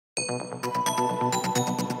I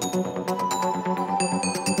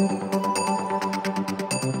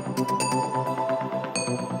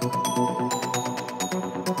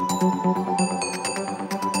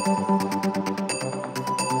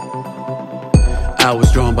was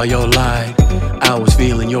drawn by your light, I was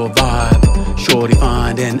feeling your vibe. Shorty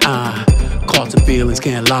fine and I caught some feelings,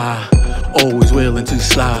 can't lie. Always willing to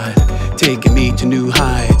slide, taking me to new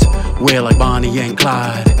heights. We're like Bonnie and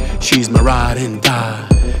Clyde, she's my ride and die.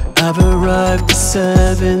 I've arrived to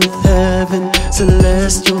seventh heaven,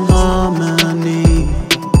 celestial harmony.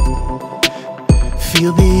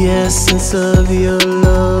 Feel the essence of your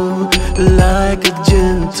love like a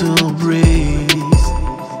gentle breeze.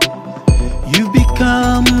 You've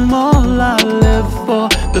become all I live for,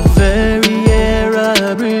 the very air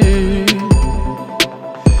I breathe.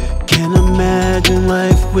 Can't imagine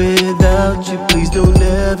life without you, please don't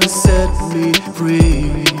ever set me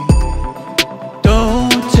free.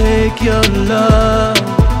 Don't take your love,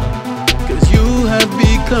 'cause you have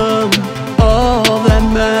become all that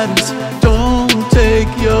matters. Don't take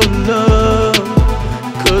your love,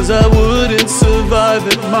 'cause I wouldn't survive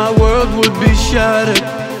it, my world would be shattered.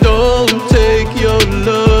 Don't take your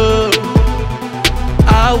love,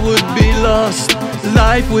 I would be lost,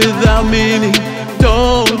 life without meaning.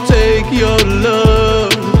 Don't take your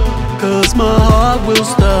love, 'cause my heart will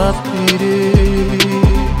stop beating.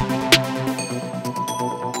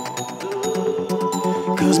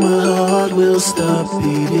 'Cause my heart will stop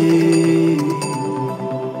beating.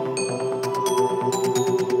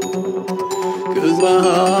 'Cause my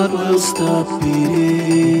heart will stop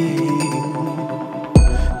beating.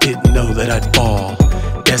 Didn't know that I'd fall,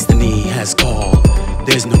 destiny has called.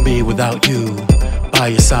 There's no me without you, by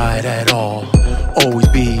your side at all. Always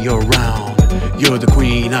be around, you're the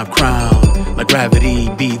queen I've crowned. Like gravity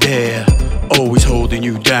be there, always holding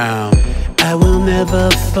you down. I will never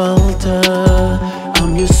falter,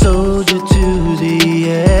 I'm your soldier to the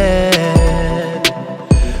end.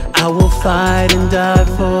 I will fight and die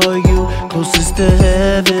for you, closest to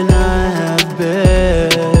heaven I have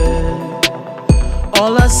been.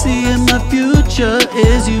 All I see in my future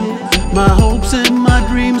is you. My hopes and my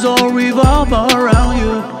dreams all revolve around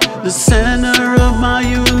you. The center of my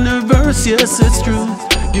universe, yes it's true.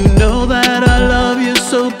 You know that I love you,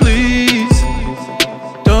 so please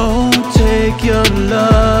don't take your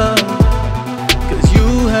love, 'cause you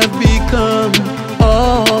have become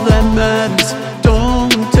all that matters.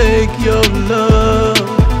 Don't take your love,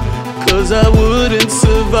 'cause I wouldn't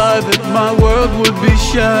survive it, my world would be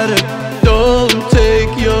shattered. Don't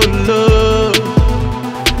take your love,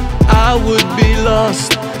 I would be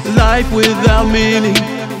lost, life without meaning.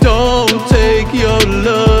 Don't take your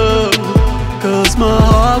love, 'cause my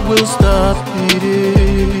heart will stop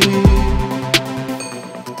beating.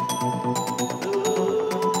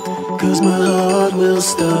 'Cause my heart will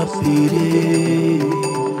stop beating.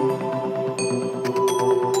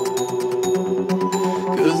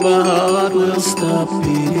 'Cause my heart will stop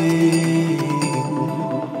beating.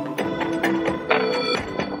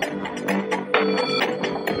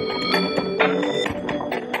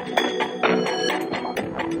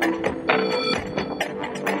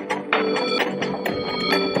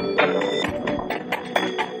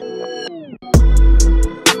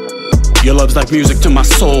 Your love's like music to my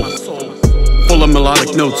soul, full of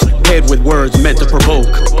melodic notes, paired with words meant to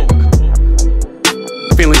provoke.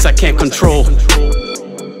 Feelings I can't control,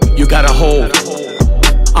 you got a hold.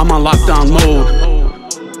 I'm on lockdown mode.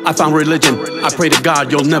 I found religion, I pray to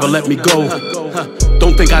God you'll never let me go.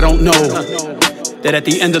 Don't think I don't know that at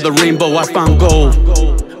the end of the rainbow I found gold.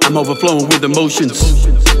 I'm overflowing with emotions,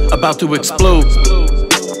 about to explode.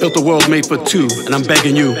 Built a world made for two, and I'm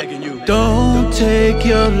begging you, don't take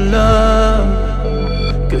your love,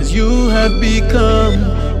 'cause you have become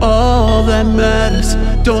all that matters.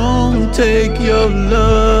 Don't take your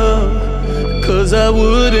love, 'cause I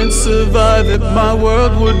wouldn't survive it, my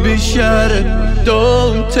world would be shattered.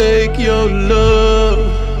 Don't take your love,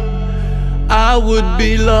 I would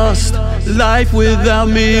be lost, life without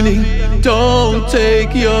meaning. Don't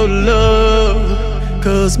take your love,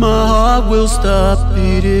 'cause my heart will stop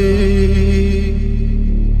beating.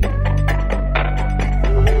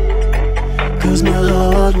 'Cause my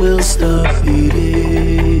heart will stop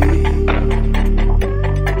beating.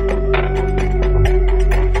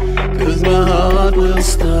 'Cause my heart will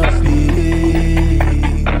stop beating.